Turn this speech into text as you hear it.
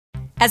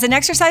As an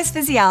exercise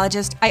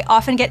physiologist, I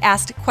often get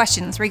asked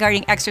questions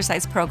regarding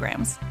exercise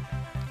programs.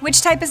 Which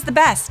type is the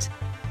best?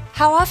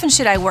 How often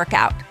should I work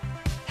out?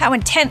 How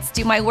intense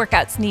do my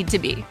workouts need to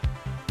be?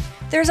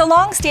 There's a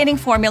long-standing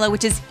formula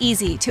which is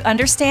easy to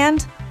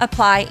understand,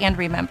 apply, and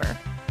remember.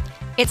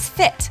 It's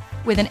FIT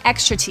with an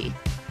extra T.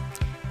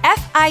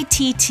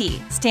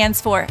 F.I.T.T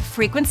stands for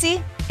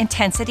frequency,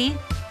 intensity,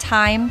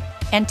 time,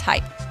 and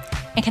type,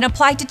 and can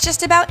apply to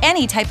just about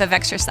any type of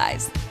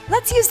exercise.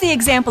 Let's use the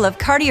example of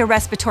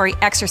cardiorespiratory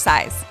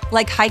exercise,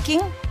 like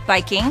hiking,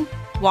 biking,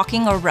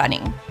 walking, or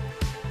running.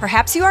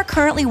 Perhaps you are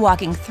currently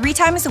walking 3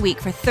 times a week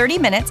for 30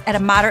 minutes at a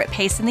moderate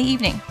pace in the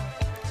evening.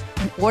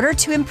 In order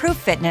to improve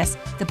fitness,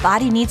 the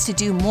body needs to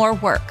do more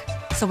work,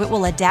 so it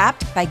will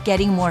adapt by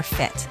getting more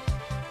fit.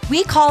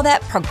 We call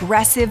that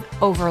progressive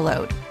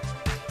overload.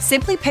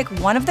 Simply pick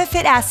one of the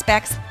fit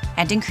aspects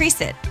and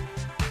increase it.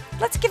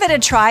 Let's give it a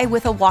try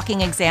with a walking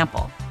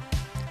example.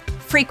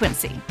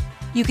 Frequency.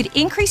 You could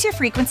increase your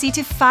frequency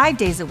to 5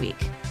 days a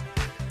week.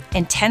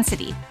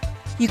 Intensity.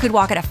 You could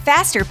walk at a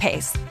faster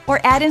pace or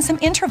add in some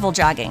interval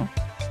jogging.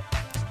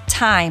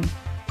 Time.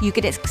 You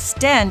could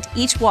extend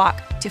each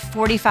walk to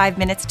 45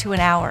 minutes to an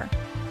hour.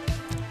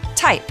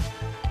 Type.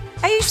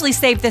 I usually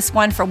save this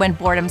one for when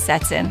boredom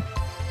sets in.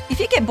 If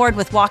you get bored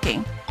with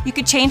walking, you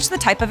could change the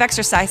type of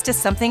exercise to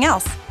something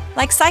else,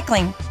 like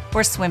cycling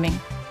or swimming.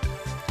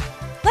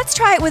 Let's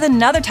try it with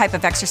another type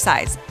of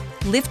exercise,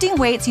 lifting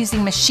weights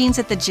using machines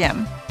at the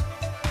gym.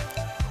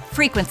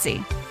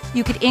 Frequency.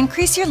 You could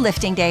increase your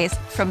lifting days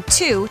from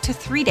 2 to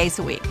 3 days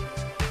a week.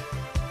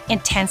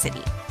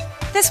 Intensity.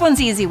 This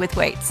one's easy with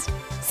weights.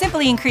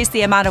 Simply increase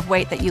the amount of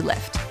weight that you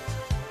lift.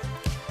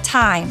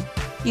 Time.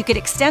 You could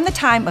extend the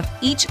time of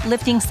each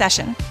lifting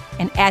session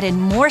and add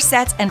in more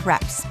sets and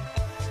reps.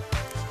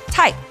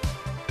 Type.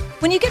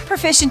 When you get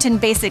proficient in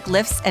basic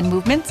lifts and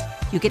movements,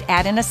 you could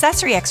add in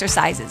accessory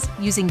exercises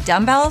using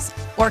dumbbells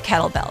or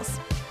kettlebells.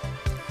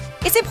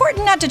 It's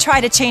important not to try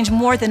to change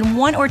more than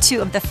 1 or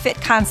 2 of the FIT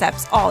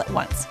concepts all at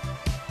once.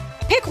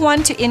 Pick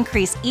one to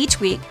increase each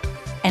week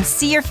and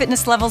see your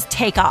fitness levels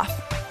take off.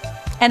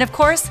 And of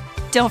course,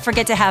 don't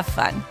forget to have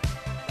fun.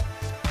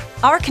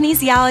 Our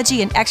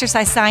kinesiology and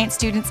exercise science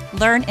students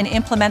learn and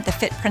implement the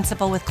FIT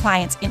principle with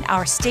clients in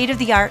our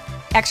state-of-the-art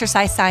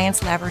exercise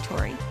science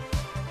laboratory.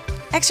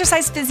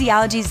 Exercise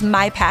physiology is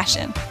my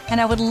passion,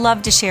 and I would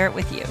love to share it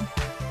with you.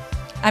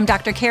 I'm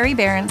Dr. Kerri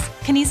Berends,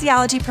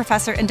 kinesiology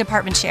professor and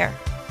department chair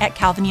at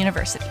Calvin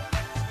University.